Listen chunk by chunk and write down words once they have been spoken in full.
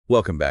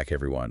Welcome back,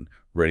 everyone.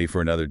 Ready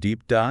for another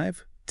deep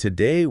dive?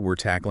 Today, we're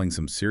tackling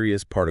some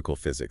serious particle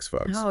physics,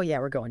 folks. Oh, yeah,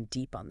 we're going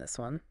deep on this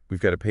one. We've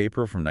got a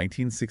paper from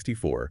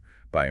 1964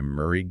 by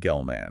Murray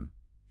Gell-Mann.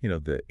 You know,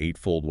 the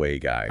eightfold way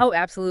guy. Oh,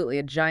 absolutely,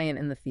 a giant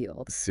in the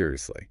field.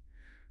 Seriously.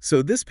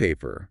 So this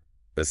paper,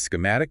 a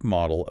schematic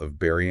model of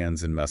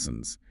Baryons and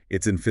Mesons,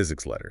 it's in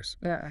physics letters.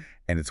 Yeah.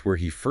 And it's where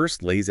he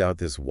first lays out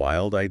this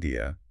wild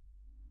idea,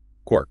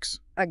 quarks.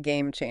 A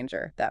game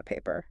changer, that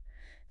paper.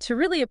 To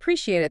really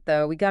appreciate it,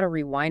 though, we got to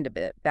rewind a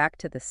bit, back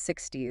to the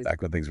 60s.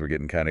 Back when things were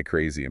getting kind of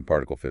crazy in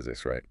particle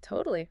physics, right?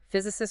 Totally.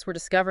 Physicists were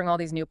discovering all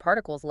these new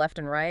particles left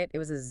and right. It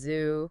was a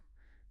zoo.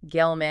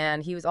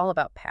 Gell-Mann, he was all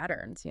about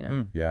patterns, you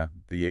know? Yeah,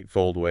 the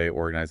eightfold way,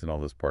 organizing all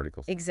those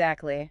particles.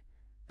 Exactly.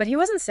 But he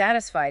wasn't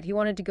satisfied. He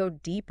wanted to go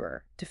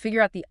deeper, to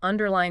figure out the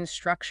underlying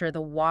structure,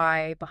 the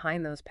why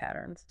behind those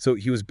patterns. So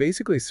he was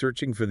basically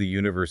searching for the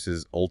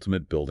universe's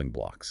ultimate building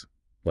blocks,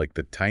 like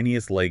the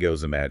tiniest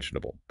Legos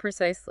imaginable.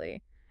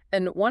 Precisely.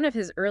 And one of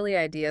his early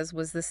ideas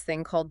was this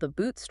thing called the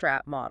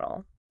bootstrap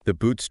model. The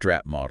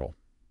bootstrap model.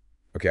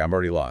 Okay, I'm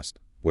already lost.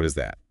 What is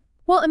that?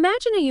 Well,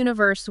 imagine a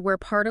universe where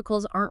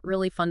particles aren't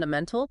really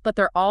fundamental, but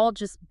they're all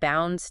just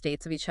bound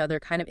states of each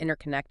other, kind of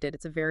interconnected.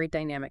 It's a very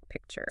dynamic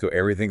picture. So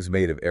everything's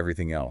made of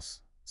everything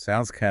else.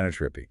 Sounds kind of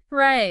trippy.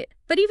 Right.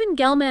 But even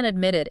Gell-Mann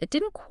admitted it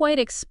didn't quite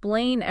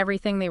explain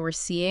everything they were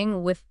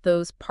seeing with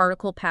those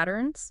particle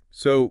patterns.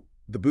 So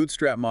the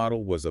bootstrap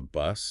model was a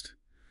bust.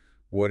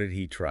 What did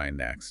he try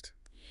next?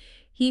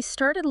 He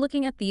started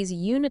looking at these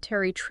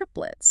unitary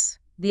triplets,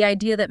 the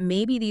idea that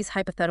maybe these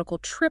hypothetical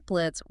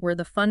triplets were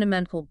the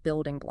fundamental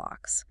building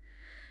blocks.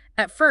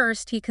 At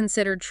first, he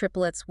considered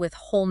triplets with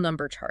whole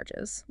number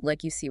charges,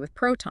 like you see with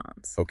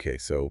protons. Okay,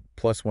 so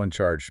plus one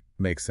charge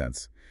makes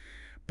sense.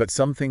 But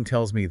something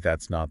tells me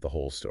that's not the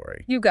whole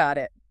story. You got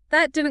it.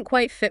 That didn't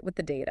quite fit with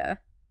the data.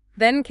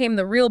 Then came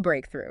the real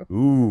breakthrough.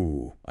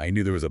 Ooh, I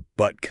knew there was a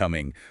but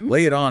coming.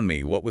 Lay it on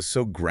me. What was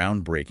so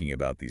groundbreaking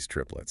about these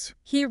triplets?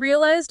 He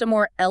realized a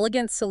more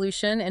elegant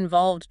solution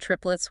involved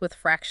triplets with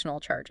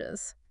fractional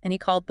charges, and he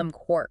called them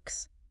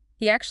quarks.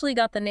 He actually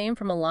got the name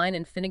from a line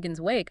in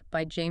Finnegan's Wake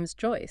by James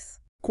Joyce.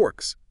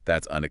 Quarks.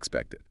 That's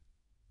unexpected.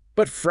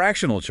 But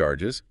fractional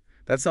charges?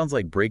 That sounds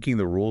like breaking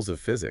the rules of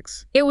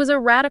physics. It was a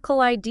radical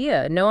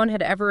idea. No one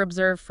had ever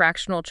observed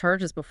fractional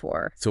charges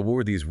before. So what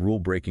were these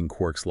rule-breaking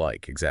quarks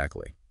like,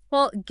 exactly?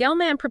 Well,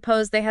 Gell-Mann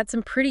proposed they had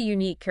some pretty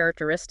unique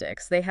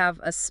characteristics. They have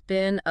a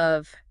spin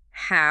of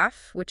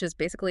half, which is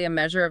basically a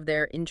measure of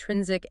their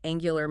intrinsic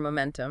angular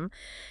momentum.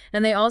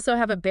 And they also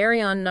have a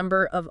baryon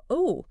number of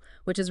O,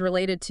 which is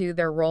related to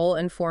their role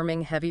in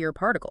forming heavier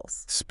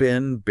particles.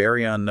 Spin,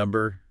 baryon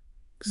number,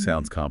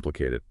 sounds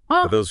complicated.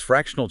 Oh. But those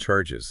fractional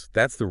charges,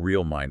 that's the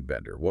real mind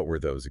bender. What were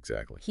those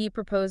exactly? He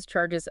proposed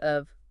charges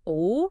of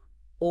O,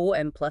 O,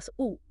 and plus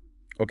O.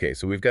 Okay,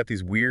 so we've got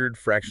these weird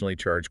fractionally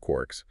charged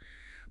quarks.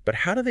 But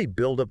how do they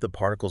build up the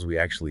particles we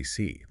actually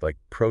see, like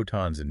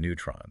protons and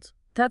neutrons?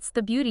 That's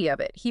the beauty of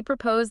it. He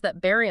proposed that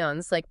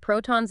baryons, like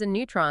protons and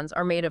neutrons,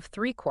 are made of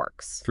 3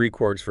 quarks. 3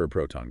 quarks for a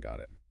proton,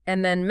 got it.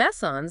 And then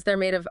mesons, they're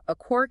made of a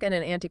quark and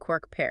an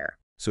antiquark pair.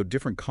 So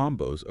different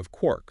combos of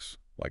quarks,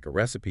 like a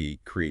recipe,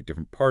 create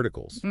different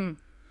particles. Mm.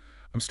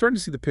 I'm starting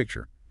to see the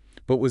picture.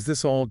 But was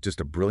this all just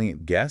a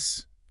brilliant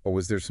guess, or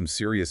was there some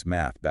serious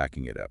math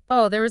backing it up?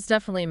 Oh, there was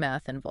definitely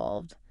math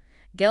involved.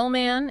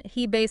 Gell-Mann,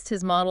 he based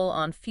his model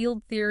on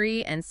field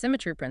theory and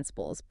symmetry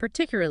principles,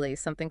 particularly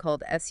something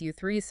called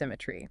SU3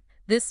 symmetry.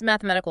 This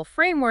mathematical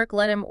framework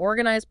let him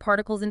organize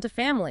particles into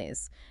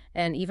families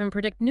and even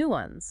predict new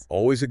ones.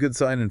 Always a good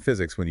sign in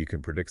physics when you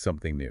can predict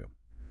something new.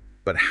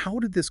 But how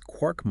did this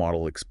quark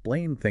model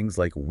explain things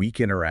like weak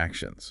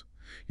interactions?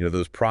 You know,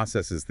 those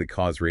processes that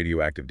cause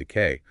radioactive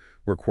decay.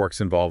 Were quarks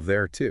involved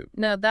there, too?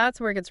 Now, that's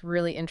where it gets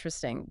really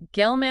interesting.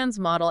 Gell-Mann's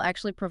model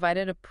actually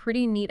provided a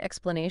pretty neat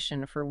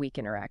explanation for weak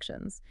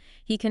interactions.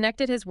 He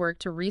connected his work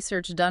to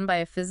research done by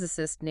a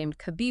physicist named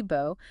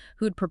Cabibbo,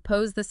 who'd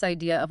proposed this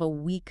idea of a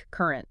weak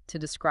current to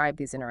describe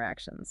these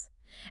interactions.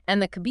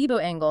 And the Cabibbo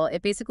angle,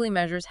 it basically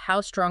measures how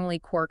strongly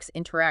quarks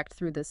interact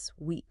through this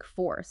weak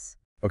force.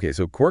 Okay,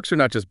 so quarks are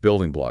not just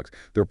building blocks.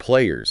 They're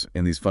players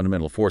in these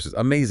fundamental forces.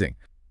 Amazing.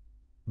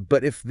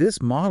 But if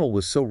this model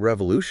was so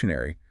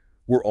revolutionary,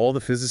 were all the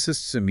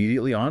physicists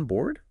immediately on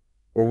board?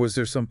 Or was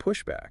there some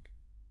pushback?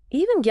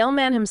 Even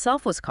Gell-Mann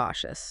himself was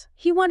cautious.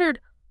 He wondered,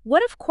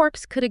 what if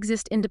quarks could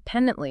exist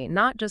independently,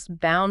 not just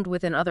bound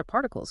within other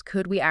particles?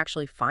 Could we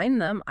actually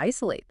find them,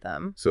 isolate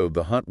them? So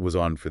the hunt was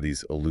on for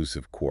these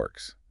elusive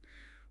quarks.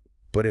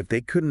 But if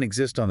they couldn't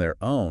exist on their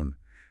own,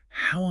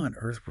 how on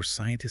earth were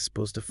scientists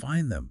supposed to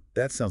find them?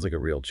 That sounds like a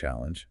real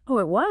challenge. Oh,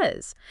 it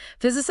was.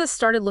 Physicists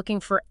started looking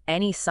for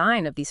any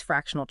sign of these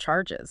fractional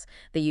charges.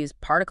 They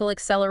used particle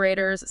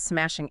accelerators,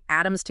 smashing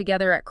atoms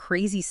together at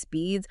crazy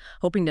speeds,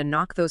 hoping to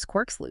knock those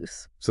quarks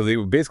loose. So they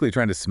were basically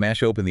trying to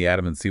smash open the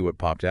atom and see what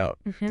popped out.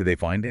 Did they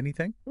find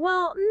anything?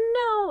 Well,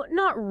 no,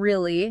 not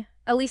really.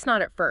 At least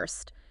not at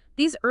first.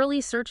 These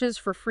early searches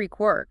for free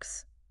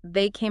quarks,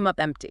 they came up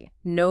empty.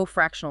 No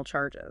fractional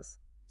charges.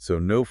 So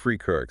no free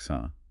quarks,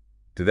 huh?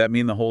 Did that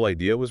mean the whole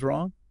idea was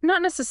wrong?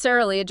 Not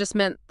necessarily. It just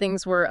meant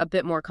things were a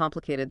bit more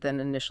complicated than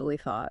initially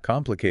thought.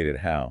 Complicated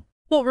how?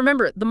 Well,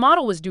 remember, the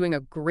model was doing a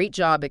great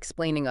job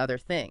explaining other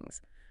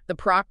things. The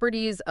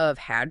properties of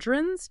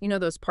hadrons,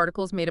 those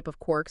particles made up of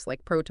quarks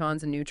like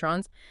protons and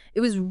neutrons,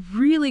 it was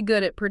really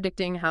good at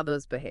predicting how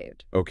those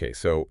behaved. Okay,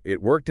 so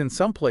it worked in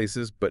some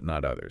places, but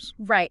not others.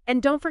 Right.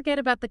 And don't forget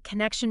about the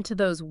connection to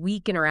those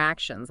weak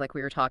interactions like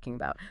we were talking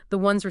about, the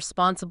ones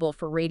responsible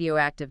for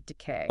radioactive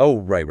decay. Oh,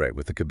 right,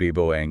 with the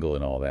Cabebo angle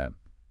and all that.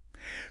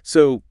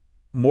 So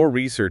more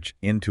research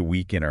into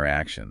weak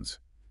interactions.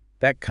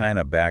 That kind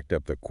of backed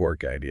up the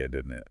quark idea,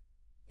 didn't it?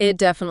 It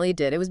definitely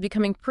did. It was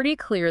becoming pretty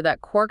clear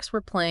that quarks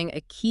were playing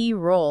a key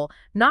role,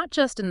 not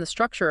just in the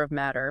structure of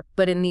matter,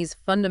 but in these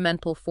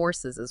fundamental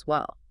forces as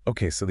well.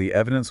 Okay, so the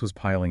evidence was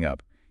piling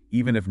up,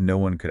 even if no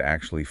one could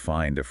actually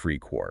find a free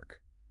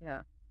quark.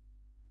 Yeah.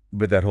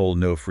 But that whole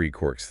no free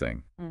quarks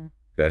thing, Mm.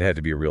 that had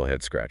to be a real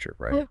head-scratcher,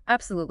 right? Yeah,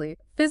 absolutely.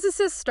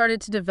 Physicists started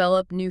to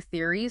develop new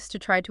theories to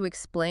try to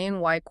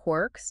explain why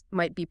quarks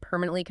might be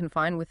permanently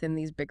confined within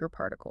these bigger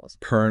particles.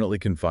 Permanently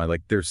confined,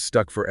 like they're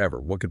stuck forever.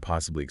 What could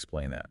possibly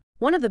explain that?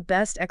 One of the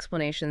best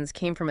explanations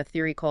came from a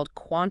theory called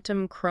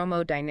quantum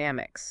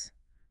chromodynamics,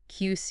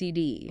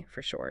 QCD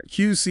for short.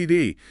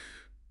 QCD.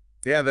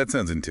 Yeah, that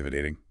sounds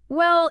intimidating.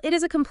 Well, it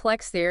is a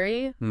complex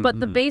theory,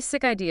 but the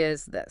basic idea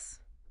is this.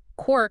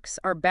 Quarks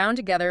are bound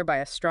together by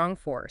a strong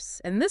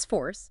force, and this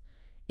force,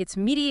 it's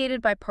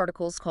mediated by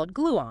particles called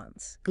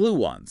gluons.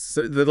 Gluons.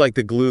 So they're like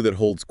the glue that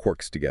holds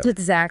quarks together.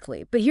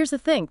 Exactly. But here's the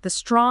thing. The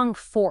strong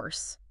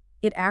force,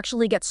 it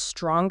actually gets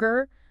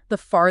stronger the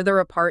farther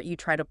apart you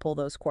try to pull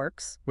those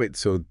quarks. Wait,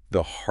 so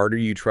the harder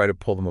you try to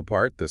pull them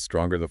apart, the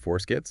stronger the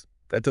force gets?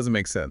 That doesn't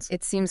make sense.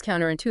 It seems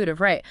counterintuitive,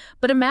 right?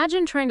 But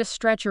imagine trying to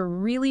stretch a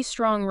really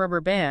strong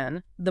rubber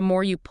band. The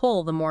more you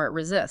pull, the more it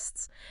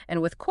resists.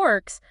 And with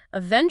quarks,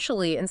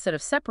 eventually, instead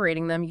of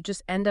separating them, you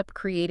just end up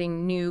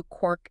creating new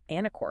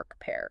quark-aniquark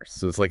pairs.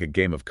 So it's like a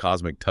game of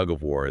cosmic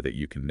tug-of-war that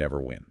you can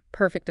never win.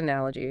 Perfect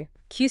analogy.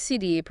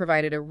 QCD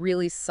provided a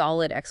really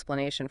solid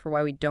explanation for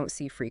why we don't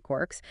see free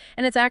quarks,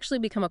 and it's actually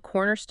become a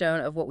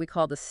cornerstone of what we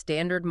call the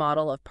standard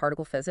model of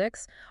particle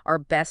physics, our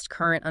best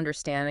current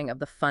understanding of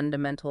the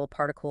fundamental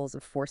particles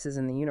of forces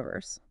in the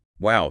universe.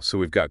 Wow, so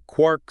we've got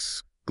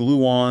quarks,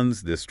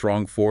 gluons, this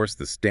strong force,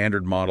 the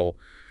standard model.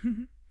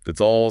 That's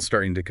all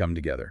starting to come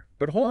together.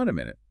 But hold on a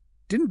minute.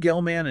 Didn't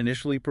Gell-Mann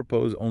initially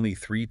propose only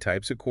 3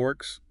 types of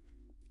quarks?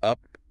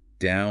 Up,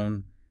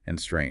 down, and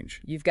strange.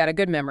 You've got a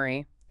good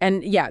memory.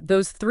 And yeah,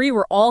 those 3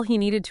 were all he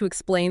needed to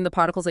explain the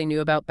particles I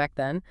knew about back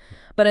then.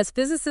 But as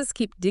physicists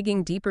keep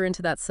digging deeper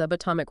into that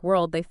subatomic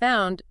world, they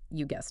found,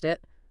 you guessed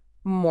it,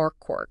 more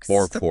quarks.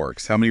 More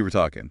quarks. How many were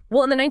talking?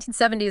 Well, in the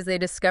 1970s, they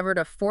discovered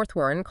a 4th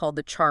one called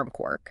the charm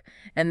quark.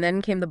 And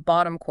then came the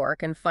bottom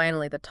quark and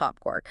finally the top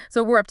quark.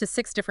 So we're up to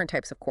 6 different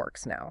types of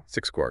quarks now.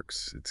 6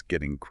 quarks. It's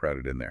getting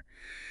crowded in there.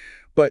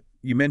 But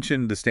you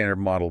mentioned the standard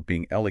model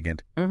being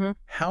elegant.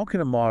 How can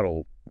a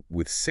model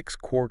with 6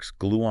 quarks,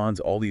 gluons,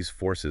 all these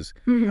forces,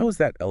 how is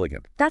that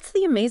elegant? That's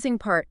the amazing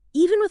part.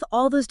 Even with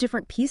all those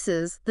different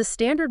pieces, the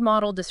standard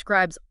model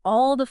describes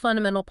all the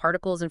fundamental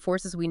particles and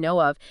forces we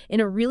know of in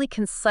a really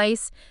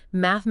concise,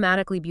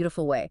 mathematically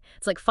beautiful way.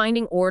 It's like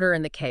finding order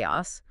in the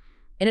chaos.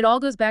 And it all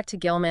goes back to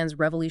Gell-Mann's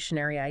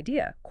revolutionary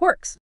idea,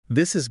 quarks.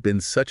 This has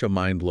been such a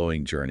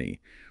mind-blowing journey.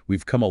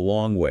 We've come a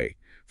long way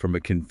from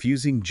a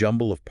confusing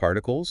jumble of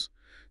particles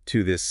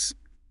to this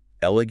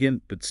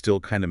elegant but still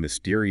kind of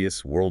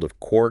mysterious world of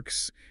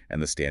quarks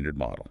and the standard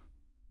model.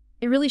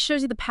 It really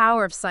shows you the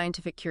power of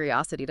scientific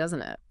curiosity,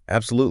 doesn't it?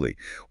 Absolutely.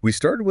 We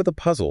started with a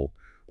puzzle.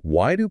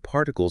 Why do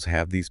particles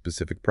have these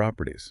specific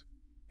properties?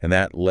 And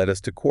that led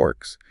us to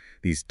quarks,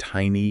 these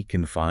tiny,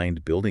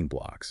 confined building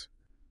blocks.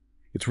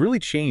 It's really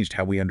changed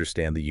how we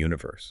understand the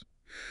universe.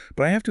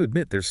 But I have to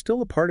admit, there's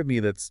still a part of me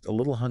that's a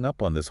little hung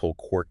up on this whole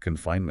quark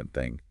confinement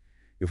thing.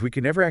 If we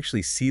can never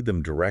actually see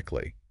them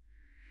directly,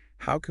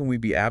 how can we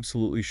be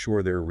absolutely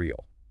sure they're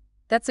real?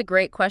 That's a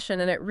great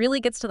question, and it really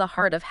gets to the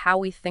heart of how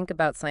we think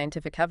about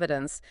scientific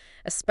evidence,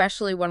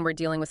 especially when we're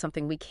dealing with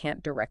something we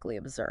can't directly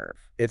observe.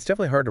 It's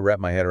definitely hard to wrap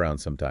my head around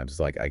sometimes. It's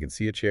like I can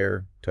see a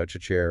chair, touch a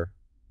chair,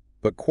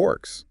 but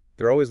quarks,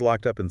 they're always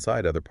locked up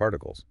inside other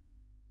particles.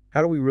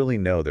 How do we really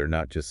know they're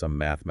not just some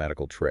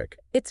mathematical trick?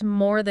 It's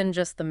more than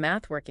just the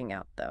math working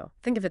out, though.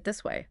 Think of it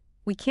this way.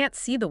 We can't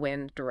see the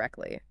wind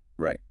directly,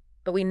 Right.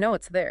 but we know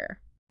it's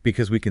there.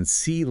 Because we can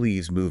see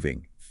leaves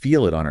moving,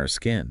 feel it on our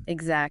skin.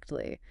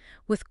 Exactly.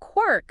 With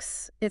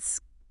quarks, it's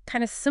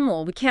kind of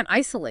similar. We can't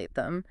isolate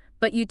them,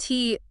 but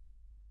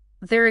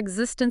their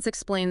existence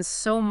explains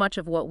so much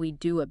of what we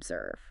do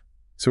observe.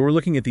 So we're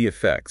looking at the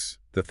effects,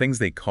 the things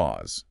they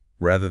cause,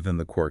 rather than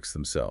the quarks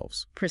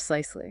themselves.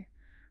 Precisely.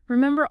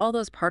 Remember all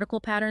those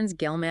particle patterns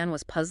Gell-Mann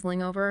was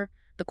puzzling over?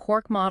 The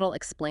quark model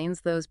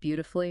explains those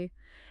beautifully,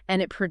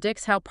 and it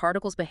predicts how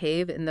particles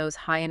behave in those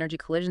high-energy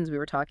collisions we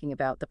were talking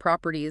about, the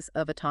properties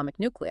of atomic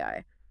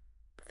nuclei.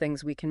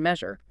 things we can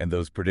measure. And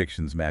those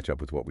predictions match up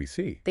with what we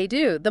see. They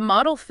do. The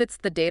model fits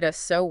the data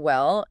so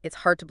well, it's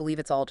hard to believe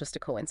it's all just a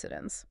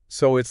coincidence.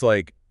 So it's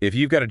like, if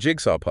you've got a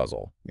jigsaw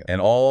puzzle and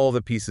all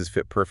the pieces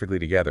fit perfectly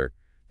together,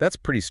 that's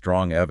pretty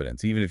strong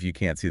evidence, even if you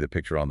can't see the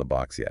picture on the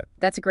box yet.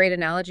 That's a great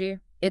analogy.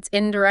 It's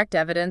indirect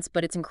evidence,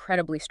 but it's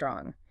incredibly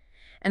strong.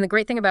 And the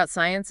great thing about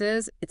science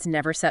is it's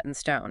never set in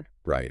stone.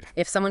 Right.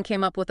 If someone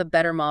came up with a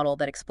better model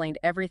that explained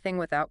everything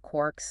without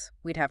quarks,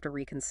 we'd have to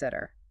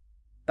reconsider.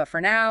 But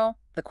for now,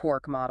 the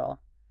quark model.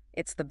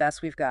 It's the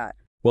best we've got.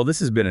 Well, this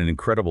has been an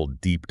incredible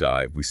deep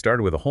dive. We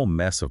started with a whole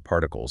mess of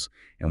particles,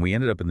 and we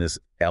ended up in this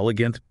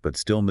elegant but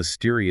still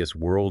mysterious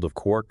world of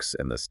quarks,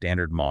 and the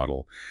Standard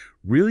Model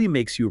really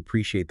makes you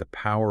appreciate the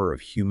power of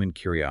human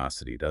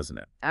curiosity, doesn't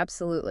it?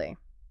 Absolutely.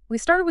 We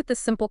started with this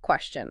simple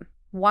question.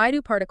 Why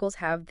do particles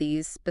have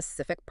these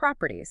specific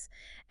properties?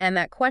 And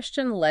that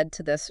question led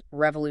to this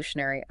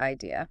revolutionary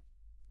idea.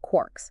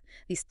 Quarks,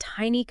 these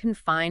tiny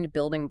confined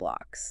building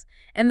blocks,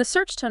 and the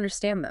search to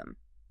understand them.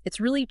 It's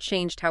really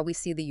changed how we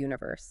see the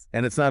universe.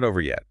 And it's not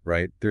over yet,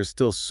 right? There's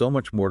still so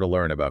much more to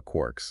learn about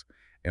quarks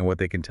and what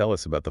they can tell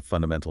us about the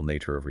fundamental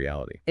nature of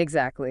reality.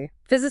 Exactly.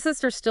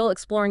 Physicists are still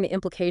exploring the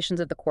implications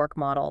of the quark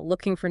model,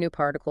 looking for new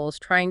particles,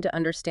 trying to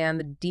understand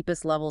the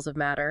deepest levels of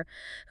matter.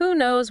 Who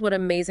knows what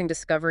amazing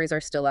discoveries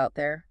are still out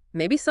there?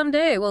 Maybe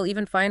someday we'll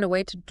even find a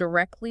way to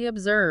directly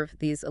observe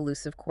these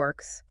elusive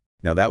quarks.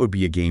 Now, that would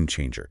be a game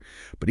changer.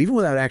 But even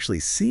without actually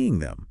seeing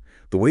them,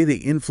 the way they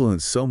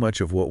influence so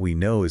much of what we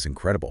know is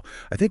incredible.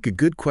 I think a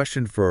good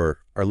question for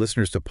our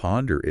listeners to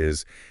ponder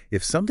is,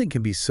 if something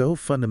can be so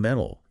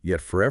fundamental,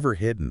 yet forever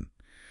hidden,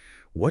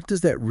 what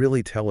does that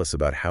really tell us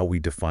about how we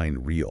define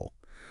real?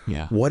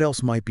 Yeah. What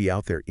else might be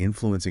out there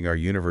influencing our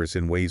universe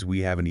in ways we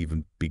haven't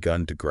even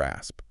begun to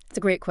grasp? It's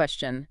a great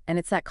question, and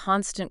it's that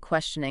constant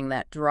questioning,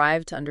 that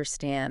drive to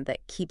understand,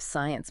 that keeps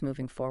science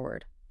moving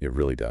forward. It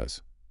really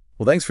does.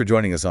 Well, thanks for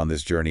joining us on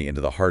this journey into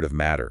the heart of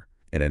matter.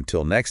 And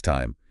until next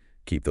time,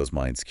 keep those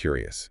minds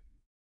curious.